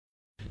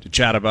To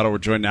chat about it, we're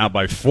joined now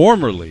by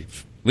former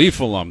Leaf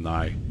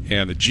alumni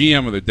and the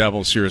GM of the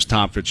Devils. Here is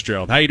Tom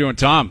Fitzgerald. How you doing,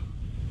 Tom?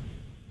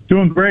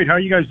 Doing great. How are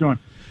you guys doing?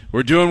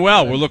 We're doing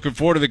well. We're looking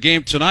forward to the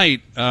game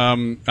tonight.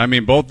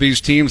 Both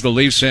these teams, the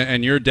Leafs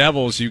and your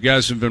Devils, you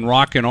guys have been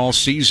rocking all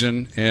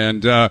season,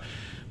 and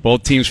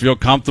both teams feel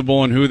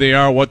comfortable in who they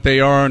are, what they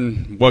are,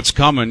 and what's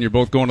coming. You're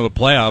both going to the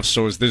playoffs,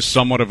 so is this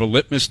somewhat of a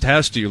litmus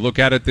test? Do you look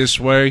at it this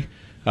way,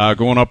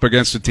 going up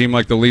against a team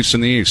like the Leafs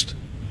in the East?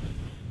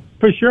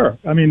 For sure.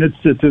 I mean,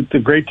 it's a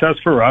great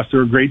test for us.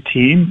 They're a great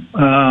team,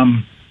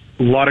 a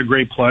lot of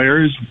great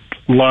players,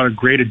 a lot of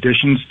great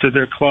additions to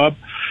their club.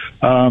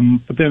 But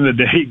at the end of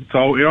the day,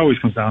 it always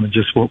comes down to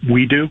just what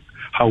we do,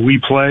 how we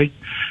play,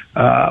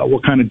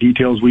 what kind of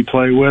details we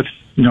play with.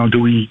 You know, do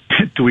we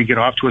get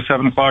off to a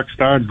 7:00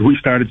 start? Do we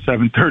start at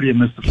 7:30 and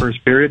miss the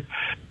first period?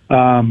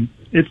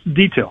 It's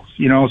details,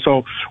 you know.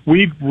 So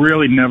we've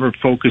really never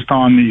focused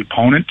on the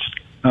opponent,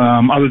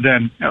 other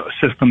than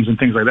systems and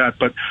things like that.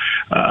 But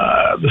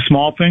the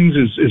small things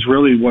is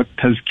really what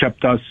has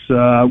kept us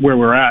where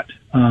we're at,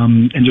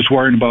 and just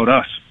worrying about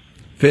us.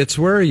 Fitz,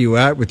 where are you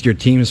at with your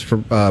team's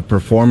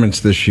performance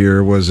this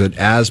year? Was it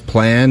as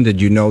planned?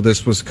 Did you know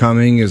this was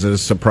coming? Is it a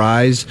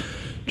surprise?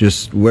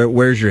 Just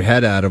where's your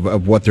head at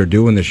of what they're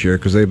doing this year?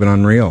 Because they've been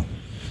unreal.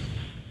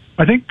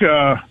 I think,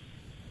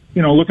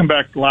 looking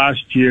back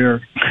last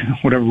year,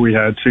 whatever we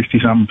had,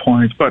 60-something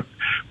points, but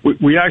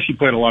we actually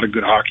played a lot of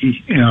good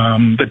hockey.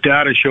 The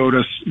data showed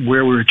us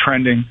where we were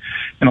trending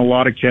in a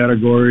lot of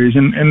categories,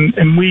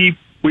 and we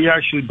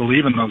actually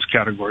believe in those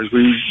categories.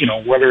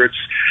 Whether it's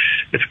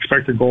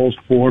expected goals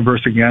for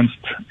versus against,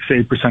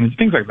 save percentage,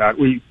 things like that.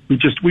 We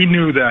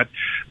knew that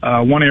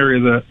one area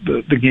of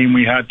the game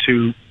we had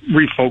to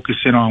refocus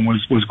in on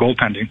was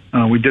goaltending.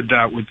 We did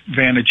that with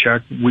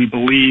Vanacek. We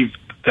believe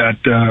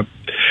that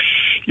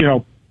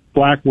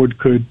Blackwood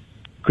could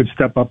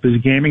step up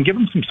his game and give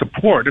him some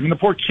support. I mean, the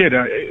poor kid,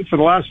 for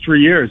the last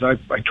 3 years, I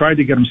tried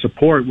to get him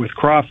support with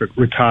Crawford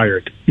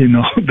retired,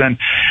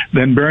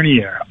 then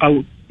Bernier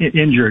out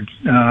injured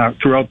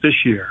throughout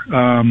this year,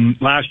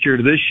 last year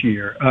to this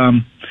year.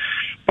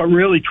 But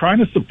really trying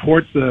to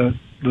support the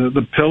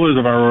pillars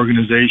of our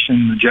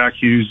organization, the Jack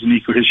Hughes, the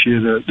Nico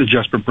Hischier, the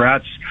Jesper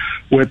Bratz,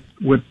 with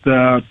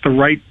the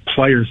right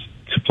players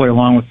to play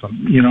along with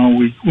them.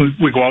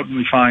 We go out and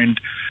we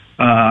find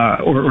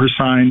or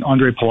sign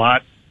Andre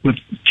Palat with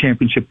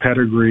championship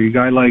pedigree. A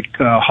guy like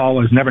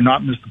Hall has never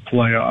not missed the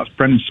playoffs.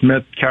 Brendan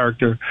Smith,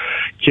 character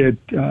kid,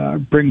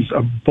 brings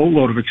a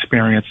boatload of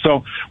experience.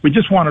 So we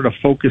just wanted to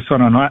focus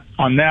on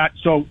that.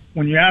 So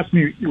when you ask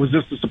me, was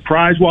this a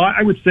surprise? Well,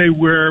 I would say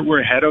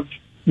we're ahead of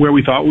where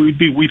we thought we would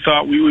be. We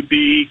thought we would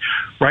be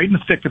right in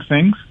the thick of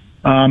things,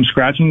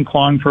 scratching and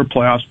clawing for a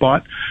playoff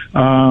spot.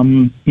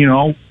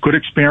 Good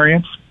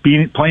experience.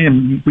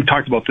 Playing, we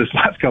talked about this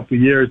last couple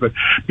of years, but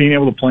being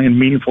able to play in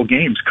meaningful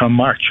games come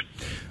March.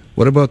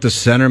 What about the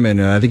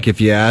centermen? I think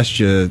if you asked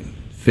you,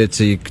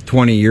 Fitzy,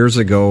 20 years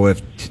ago, if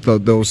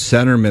those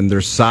centermen, their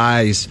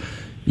size,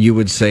 you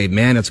would say,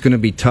 man, it's going to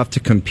be tough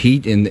to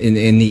compete in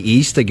the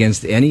East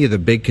against any of the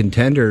big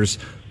contenders,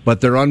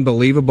 but they're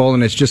unbelievable,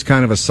 and it's just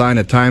kind of a sign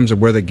of times of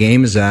where the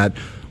game is at,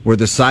 where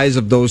the size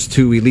of those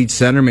two elite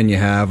centermen you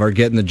have are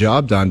getting the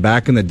job done.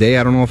 Back in the day,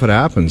 I don't know if it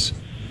happens.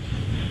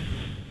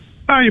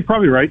 You're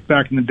probably right.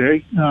 Back in the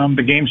day,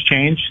 the game's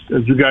changed,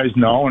 as you guys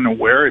know and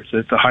aware. It's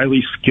a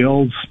highly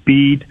skilled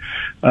speed.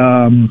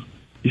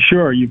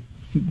 Sure,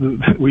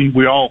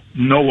 we all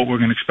know what we're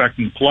going to expect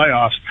in the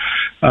playoffs.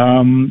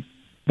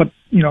 But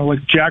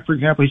like Jack, for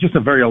example, he's just a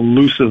very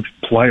elusive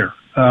player.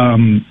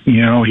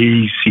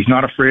 He's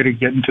not afraid of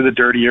getting to the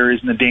dirty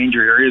areas and the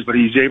danger areas, but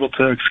he's able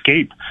to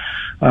escape.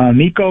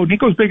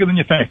 Nico's bigger than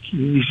you think.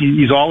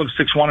 He's all of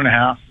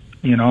 6'1.5".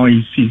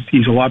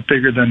 He's a lot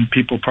bigger than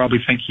people probably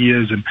think he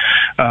is, and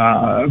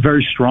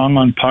very strong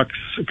on pucks,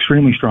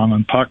 extremely strong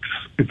on pucks,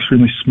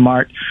 extremely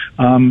smart.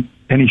 And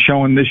he's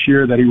showing this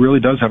year that he really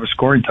does have a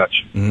scoring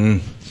touch. Mm-hmm.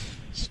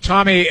 So,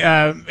 Tommy,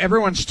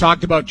 everyone's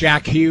talked about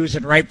Jack Hughes,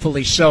 and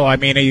rightfully so. I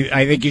mean,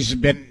 I think he's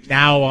been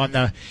now on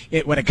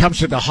when it comes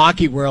to the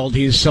hockey world,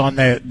 he's on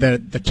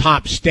the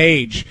top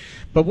stage.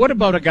 But what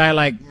about a guy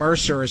like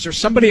Mercer? Is there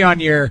somebody on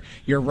your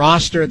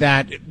roster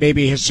that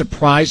maybe has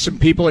surprised some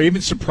people, or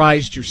even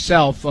surprised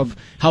yourself, of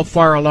how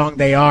far along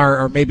they are,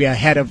 or maybe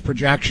ahead of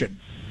projection?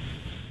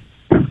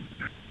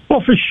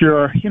 Well, for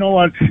sure. You know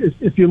what?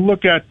 If you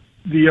look at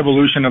the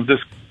evolution of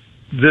this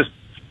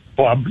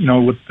club,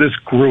 with this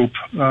group,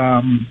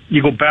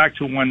 you go back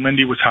to when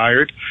Lindy was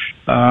hired.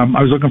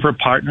 I was looking for a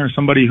partner,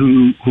 somebody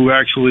who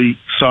actually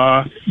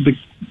saw the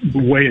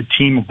way a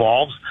team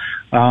evolves.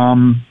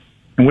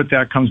 And with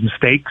that comes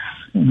mistakes,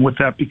 and with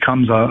that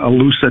becomes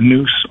a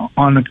noose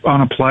on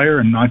a player,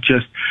 and not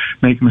just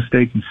make a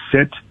mistake and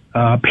sit.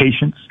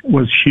 Patience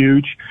was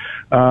huge,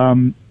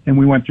 and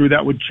we went through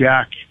that with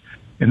Jack,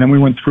 and then we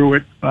went through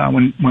it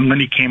when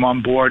Lindy came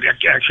on board.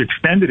 Actually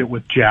extended it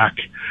with Jack,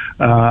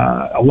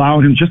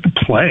 allowing him just to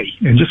play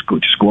and just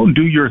go and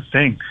do your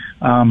thing,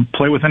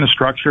 play within a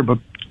structure, but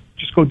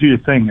just go do your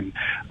thing. And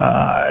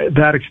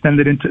that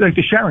extended into like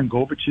the Sharon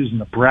Goviches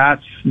and the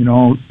Bratz,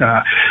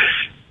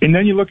 And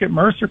then you look at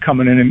Mercer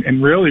coming in,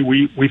 and really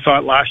we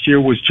thought last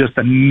year was just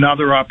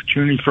another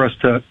opportunity for us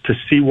to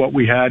see what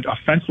we had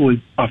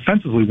offensively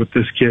with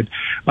this kid,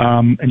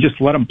 and just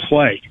let him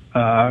play.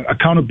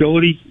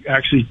 Accountability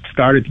actually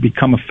started to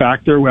become a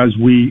factor as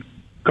we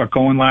got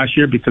going last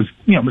year, because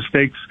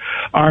mistakes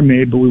are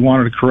made, but we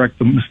wanted to correct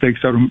the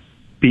mistakes that are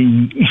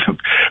being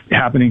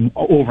happening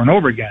over and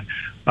over again.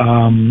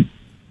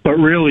 But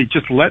really,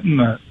 just letting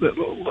the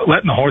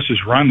horses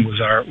run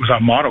was our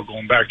motto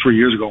going back 3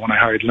 years ago when I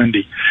hired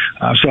Lindy.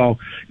 So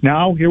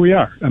now here we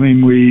are. I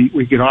mean,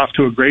 we get off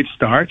to a great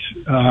start.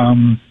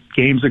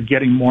 Games are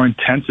getting more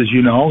intense, as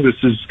you know.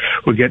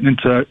 We're getting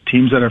into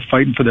teams that are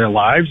fighting for their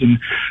lives,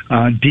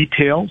 and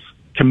details,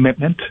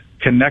 commitment,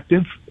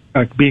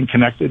 being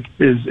connected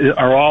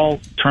are all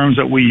terms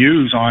that we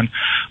use on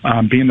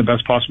being the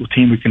best possible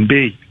team we can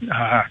be.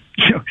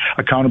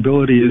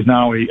 Accountability is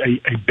now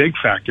a big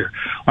factor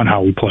on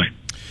how we play.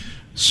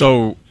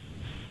 So,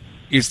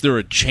 is there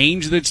a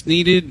change that's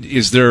needed?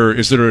 Is there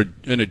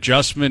an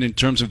adjustment in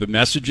terms of the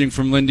messaging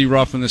from Lindy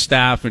Ruff and the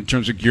staff in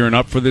terms of gearing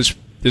up for this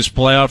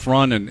playoff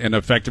run and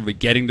effectively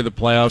getting to the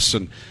playoffs?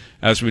 And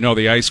as we know,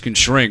 the ice can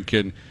shrink,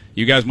 and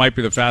you guys might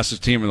be the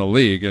fastest team in the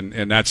league,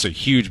 and that's a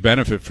huge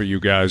benefit for you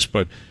guys.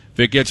 But if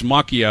it gets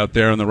mucky out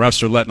there and the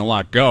refs are letting a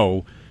lot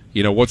go,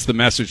 what's the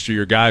message to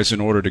your guys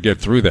in order to get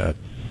through that?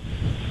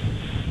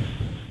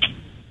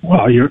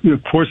 Well,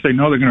 of course, they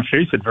know they're going to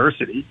face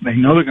adversity. They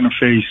know they're going to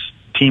face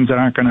teams that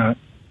aren't going to,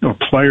 or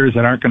players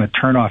that aren't going to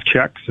turn off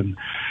checks, and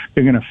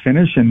they're going to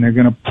finish, and they're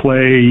going to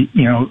play,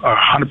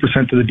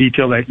 100% to the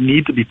detail that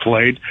need to be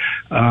played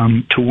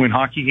to win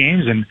hockey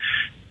games. And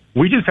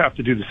we just have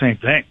to do the same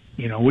thing.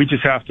 We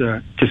just have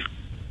to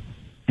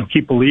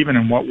keep believing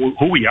in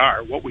who we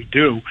are, what we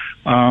do,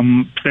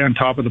 stay on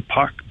top of the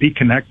puck, be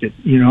connected,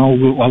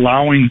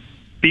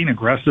 being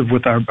aggressive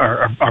with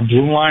our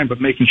blue line,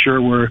 but making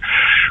sure we're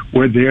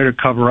there to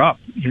cover up.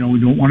 We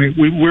don't want to.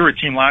 We were a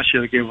team last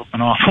year that gave up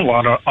an awful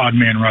lot of odd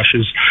man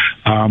rushes,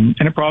 and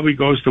it probably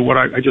goes to what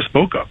I just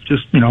spoke of.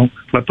 Just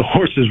let the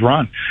horses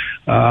run.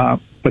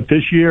 But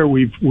this year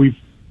when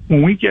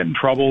we get in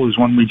trouble is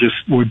when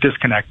we're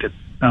disconnected.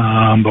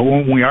 But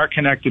when we are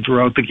connected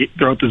throughout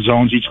the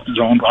zones, each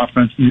zone,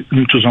 offense,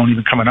 neutral zone,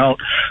 even coming out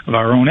of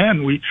our own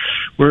end, we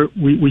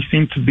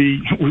seem to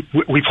be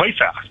we play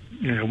fast.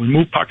 We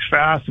move pucks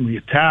fast and we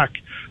attack.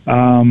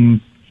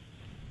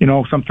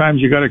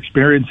 Sometimes you got to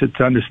experience it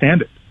to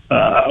understand it.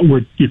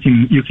 Where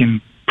you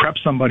can prep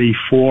somebody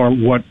for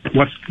what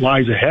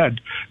lies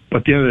ahead, but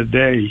at the end of the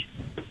day,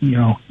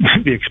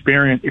 the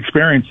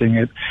experiencing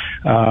it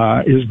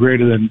is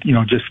greater than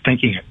just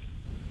thinking it.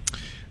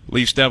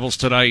 Leafs Devils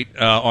tonight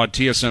on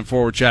TSN4.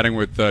 We're chatting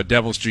with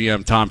Devils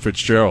GM Tom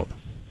Fitzgerald.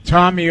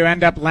 Tom, you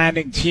end up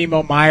landing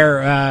Timo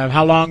Meier.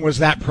 How long was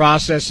that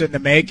process in the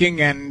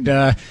making? And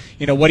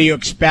what do you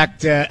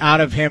expect out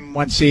of him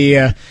once he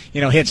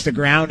hits the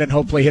ground and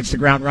hopefully hits the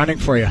ground running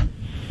for you?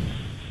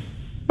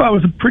 Well,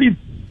 it was a pretty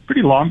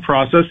long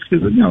process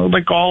because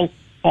like all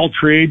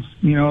trades,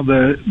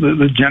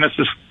 the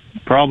genesis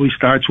probably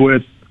starts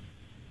with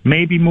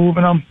maybe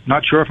moving them.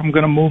 Not sure if I'm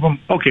going to move them.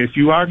 Okay, if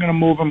you are going to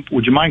move them,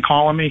 would you mind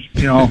calling me?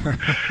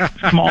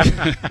 Small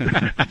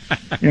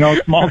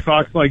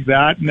talks like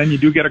that, and then you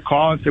do get a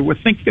call and say, we're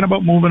thinking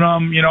about moving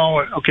them.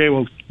 Okay,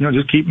 well,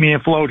 just keep me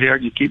afloat here.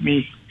 You keep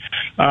me,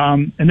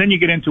 and then you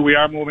get into we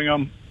are moving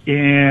them,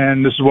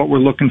 and this is what we're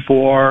looking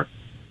for,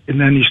 and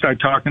then you start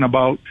talking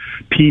about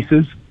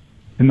pieces,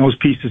 and those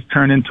pieces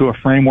turn into a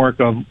framework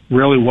of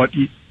really what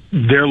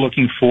they're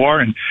looking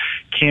for, and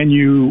can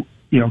you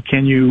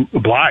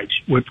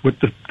oblige with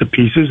the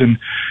pieces? And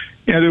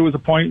there was a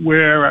point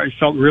where I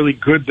felt really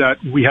good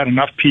that we had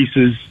enough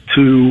pieces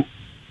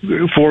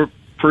for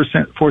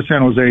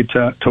San Jose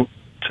to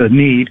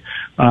need,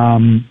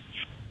 and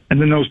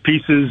then those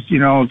pieces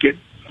get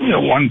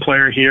one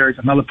player here,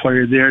 another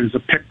player there. There's a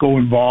pick go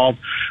involved,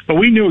 but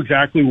we knew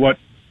exactly what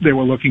they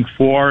were looking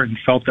for and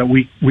felt that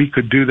we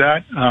could do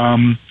that.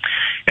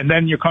 And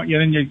then you're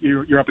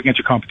up against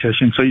your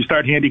competition, so you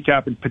start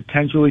handicapping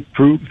potentially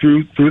through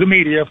the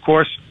media, of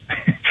course,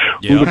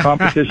 who the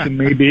competition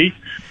may be,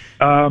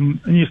 and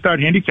you start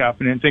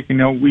handicapping and thinking,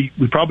 we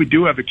probably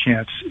do have a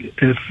chance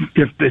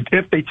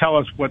if they tell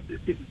us what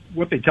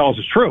they tell us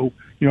is true.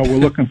 We're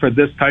looking for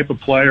this type of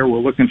player, we're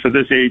looking for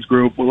this age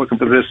group, we're looking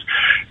for this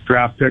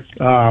draft pick.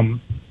 And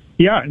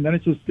then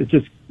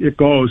it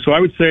goes. So I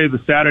would say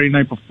the Saturday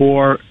night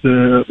before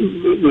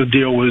the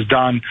deal was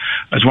done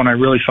is when I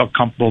really felt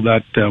comfortable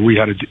that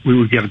we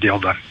would get a deal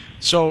done.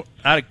 So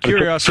out of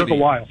curiosity, it took a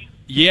while.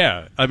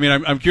 Yeah, I mean,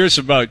 I'm curious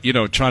about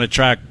trying to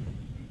track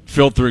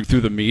filtering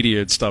through the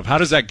media and stuff. How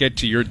does that get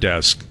to your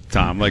desk,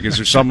 Tom? Like, is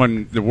there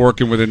someone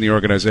working within the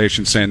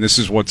organization saying this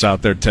is what's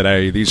out there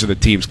today? These are the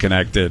teams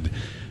connected.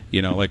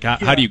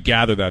 How do you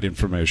gather that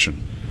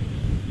information?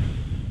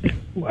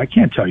 Well, I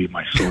can't tell you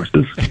my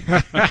sources.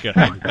 Okay.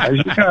 Guys,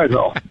 you guys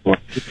all.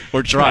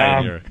 We're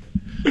trying here.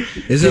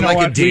 Is it like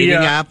a dating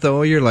app,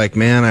 though? You're like,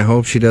 man, I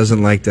hope she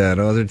doesn't like that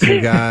other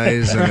two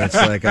guys. And it's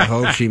like, I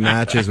hope she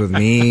matches with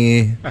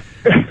me.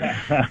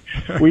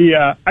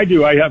 I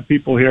do. I have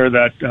people here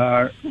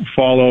that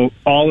follow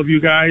all of you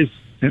guys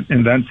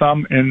and then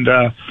some, and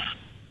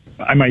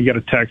I might get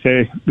a text,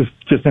 hey, this is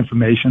just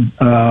information.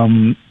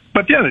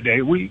 But the other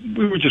day, we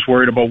were just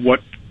worried about what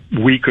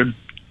we could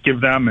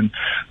give them, and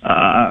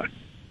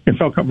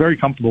felt very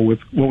comfortable with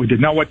what we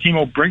did. Now, what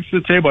Timo brings to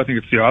the table, I think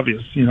it's the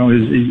obvious. You know,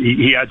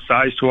 he adds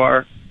size to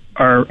our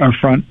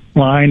front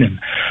line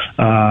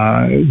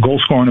and goal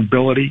scoring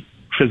ability,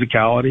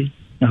 physicality,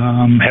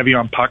 heavy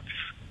on pucks.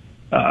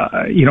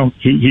 You know,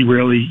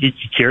 he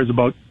cares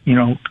about, you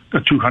know, a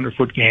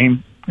 200-foot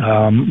game.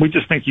 We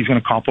just think he's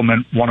going to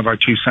complement one of our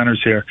two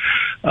centers here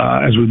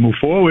as we move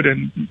forward,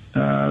 and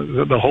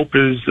the hope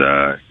is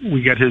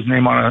we get his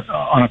name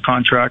on a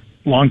contract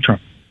long term.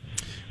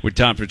 With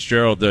Tom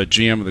Fitzgerald, the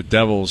GM of the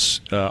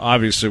Devils,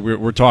 obviously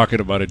we're talking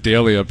about it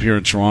daily up here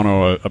in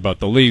Toronto about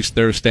the Leafs.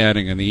 They're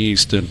standing in the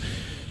East, and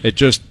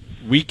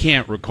we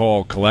can't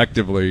recall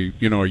collectively,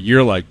 you know, a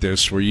year like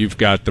this where you've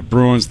got the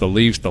Bruins, the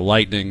Leafs, the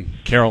Lightning,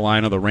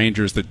 Carolina, the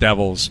Rangers, the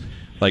Devils,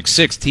 like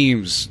 6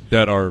 teams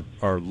that are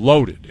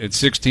loaded, and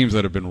 6 teams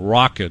that have been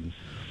rocking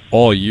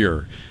all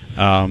year.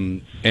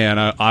 And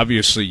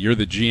obviously you're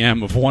the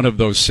GM of one of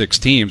those 6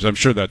 teams. I'm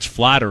sure that's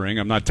flattering.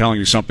 I'm not telling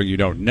you something you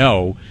don't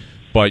know.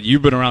 But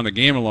you've been around the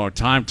game a long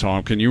time,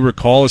 Tom. Can you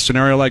recall a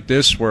scenario like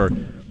this where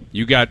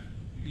you got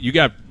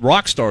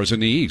rock stars in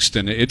the East,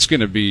 and it's going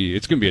to be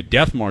a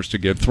death march to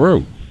get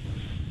through?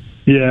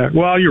 Yeah,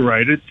 well, you're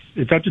right.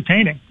 It's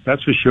entertaining,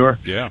 that's for sure.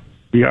 Yeah,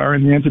 we are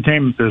in the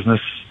entertainment business,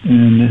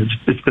 and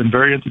it's been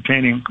very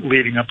entertaining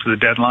leading up to the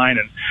deadline.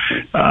 And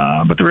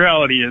but the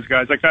reality is,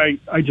 guys, like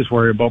I just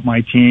worry about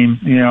my team.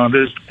 You know,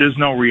 there's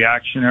no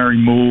reactionary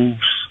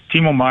moves.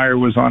 Timo Meier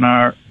was on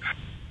our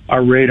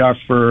radar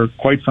for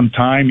quite some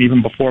time,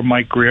 even before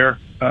Mike Greer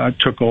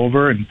took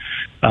over. And,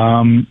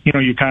 you know,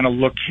 you kind of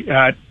look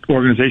at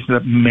organizations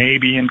that may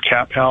be in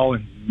cap hell,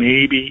 and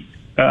maybe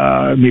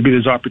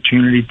there's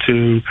opportunity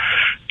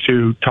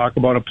to talk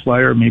about a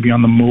player maybe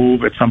on the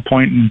move at some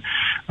point.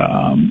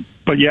 And,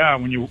 but yeah,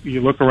 when you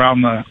look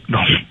around the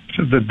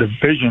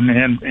division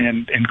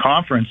and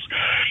conference,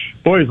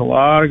 boy, there's a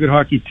lot of good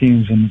hockey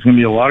teams, and there's going to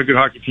be a lot of good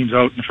hockey teams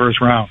out in the first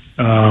round.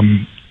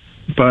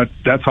 But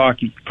that's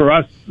hockey. For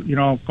us, you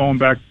know, going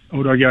back,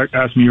 Odog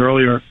asked me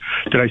earlier,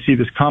 did I see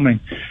this coming?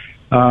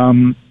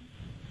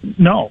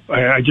 No.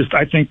 I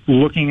think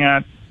looking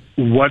at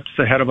what's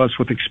ahead of us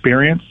with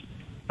experience,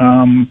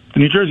 the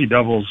New Jersey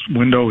Devils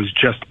window is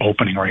just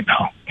opening right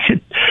now.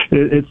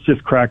 It's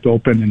just cracked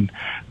open,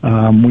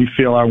 and we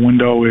feel our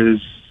window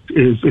is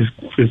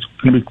going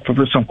to be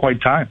for some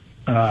quite time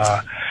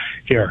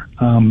here.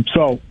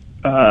 So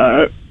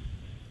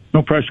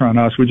no pressure on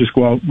us. We just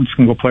go out. We're just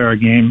going to go play our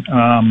game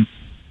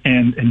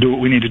and do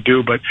what we need to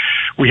do. But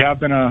we have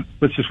been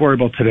let's just worry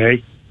about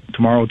today.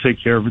 Tomorrow will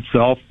take care of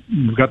itself.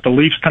 We've got the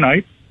Leafs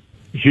tonight.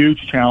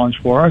 Huge challenge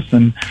for us,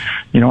 and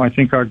you know, I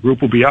think our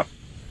group will be up.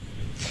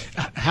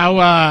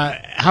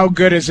 How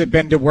good has it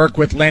been to work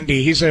with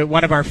Lindy? He's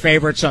one of our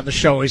favorites on the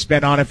show. He's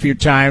been on a few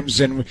times,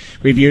 and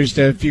we've used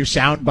a few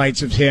sound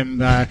bites of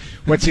him.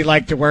 What's he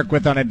like to work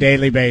with on a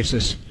daily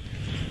basis?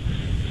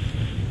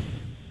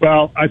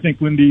 Well, I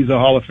think Lindy's a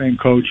Hall of Fame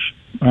coach,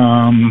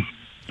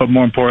 but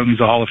more importantly,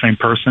 he's a Hall of Fame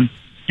person.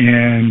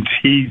 And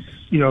he's,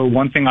 you know,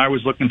 one thing I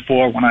was looking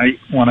for when I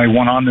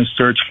went on this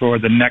search for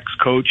the next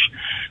coach,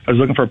 I was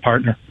looking for a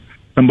partner,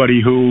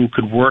 somebody who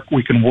could work.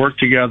 We can work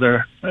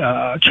together,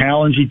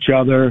 challenge each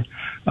other,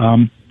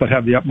 but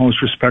have the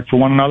utmost respect for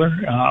one another.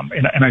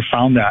 And I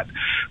found that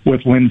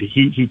with Lindy.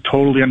 He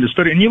totally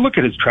understood it. And you look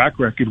at his track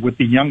record with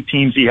the young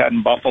teams he had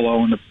in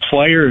Buffalo and the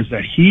players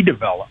that he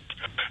developed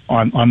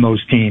on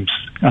those teams.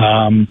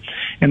 And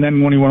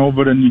then when he went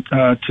over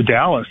to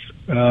Dallas,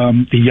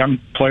 the young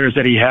players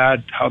that he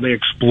had, how they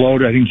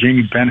exploded. I think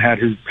Jamie Benn I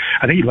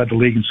think he led the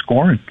league in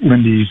scoring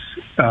Lindy's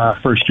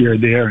first year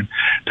there, and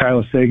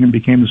Tyler Seguin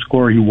became the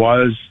scorer he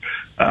was.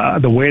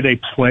 The way they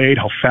played,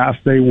 how fast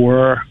they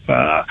were.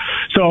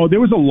 So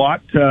there was a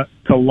lot to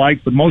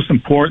like, but most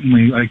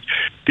importantly,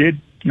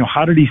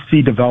 how did he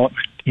see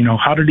development? You know,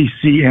 how did he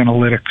see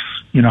analytics?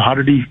 You know, how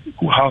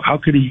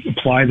could he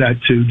apply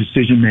that to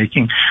decision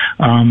making?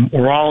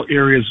 Were all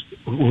areas,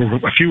 or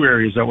a few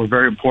areas that were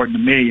very important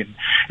to me,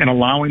 and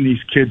allowing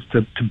these kids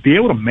to be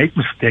able to make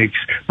mistakes,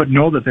 but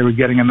know that they were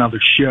getting another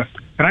shift.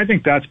 And I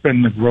think that's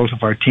been the growth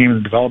of our team and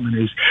the development,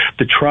 is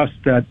the trust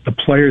that the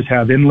players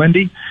have in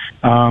Lindy,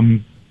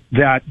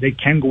 that they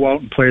can go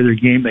out and play their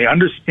game. They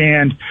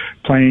understand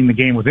playing the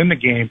game within the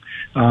game,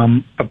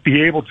 but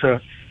be able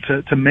to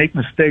make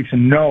mistakes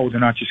and know they're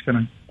not just going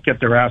to get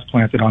their ass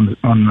planted on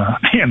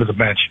the end of the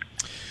bench.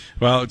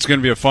 Well, it's going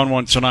to be a fun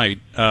one tonight.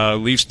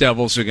 Leafs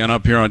Devils again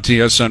up here on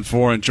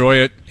TSN4. Enjoy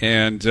it,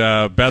 and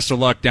best of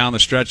luck down the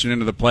stretch and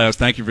into the playoffs.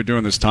 Thank you for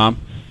doing this, Tom.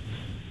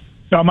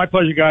 No, my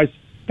pleasure, guys.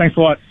 Thanks a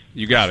lot.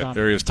 You got it.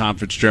 There he is, Tom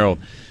Fitzgerald,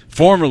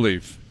 former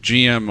Leaf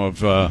GM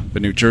of the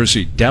New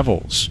Jersey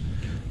Devils.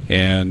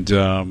 And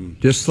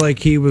just like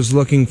he was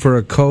looking for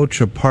a coach,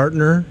 a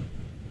partner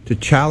to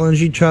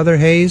challenge each other,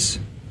 Hayes,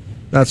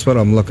 that's what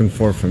I'm looking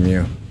for from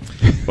you.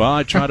 Well,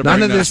 I try to bring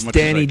None of that this as much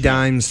as I Danny can.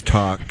 Dimes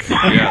talk.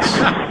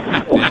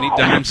 Yes. Danny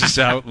Dimes is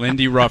out.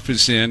 Lindy Ruff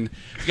is in.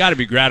 Got to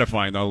be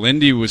gratifying, though.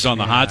 Lindy was on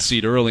the hot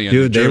seat early in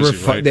Dude, New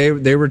Jersey, they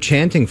right? they were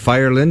chanting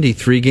 "Fire Lindy"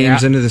 3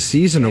 games into the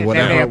season or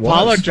whatever And they it was.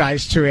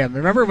 apologized to him.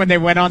 Remember when they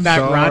went on that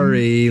run?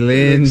 Sorry,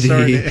 Lindy.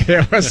 Sorry,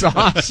 it was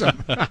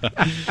awesome.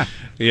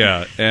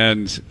 Yeah,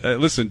 and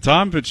listen,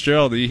 Tom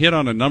Fitzgerald, he hit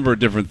on a number of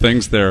different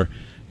things there.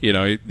 You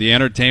know, the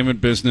entertainment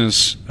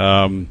business.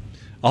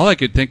 All I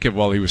could think of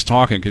while he was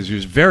talking, because he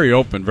was very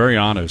open, very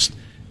honest,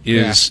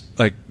 is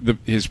like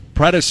his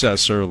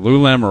predecessor,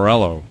 Lou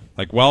Lamoriello,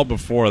 like well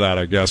before that,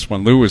 I guess,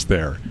 when Lou was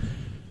there.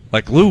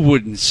 Like, Lou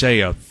wouldn't say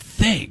a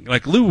thing.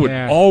 Like, Lou would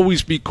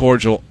always be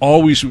cordial,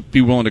 always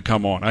be willing to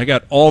come on. I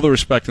got all the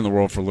respect in the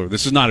world for Lou.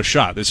 This is not a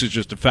shot. This is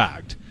just a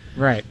fact.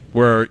 Right.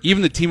 Where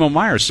even the Timo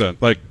Meyer said,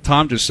 like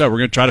Tom just said, we're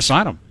going to try to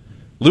sign him.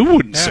 Lou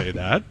wouldn't say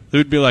that.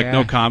 Lou'd be like,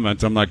 no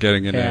comment. I'm not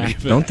getting into any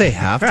of it. Don't they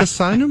have to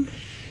sign him?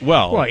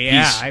 Well,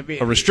 yeah, he's I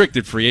mean, a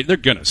restricted free agent. They're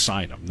going to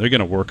sign him. They're going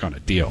to work on a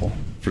deal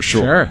for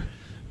sure. Sure.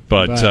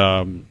 But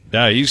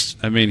yeah,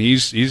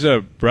 he's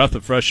a breath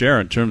of fresh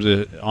air in terms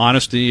of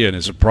honesty and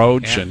his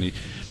approach, and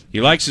he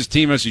likes his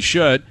team as he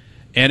should.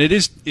 And it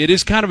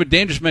is kind of a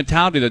dangerous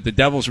mentality that the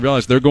Devils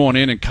realize they're going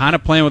in and kind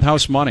of playing with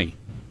house money,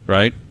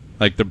 right?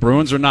 Like the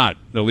Bruins are not,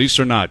 the Leafs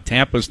are not,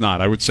 Tampa's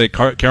not. I would say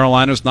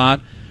Carolina's not.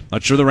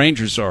 Not sure the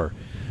Rangers are.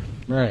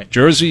 Right.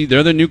 Jersey,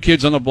 they're the new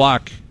kids on the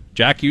block.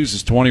 Jack Hughes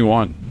is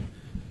 21.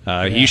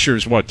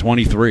 Heischer's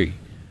 23.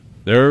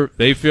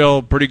 They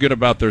feel pretty good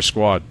about their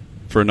squad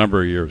for a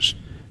number of years,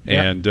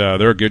 and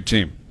they're a good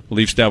team.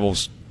 Leafs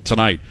Devils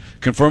tonight.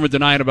 Confirm or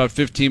deny in about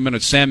 15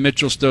 minutes. Sam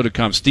Mitchell still to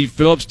come. Steve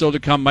Phillips still to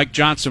come. Mike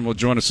Johnson will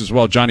join us as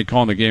well. Johnny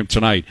calling the game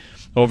tonight.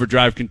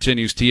 Overdrive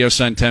continues.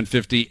 TSN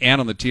 1050 and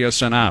on the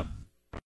TSN app.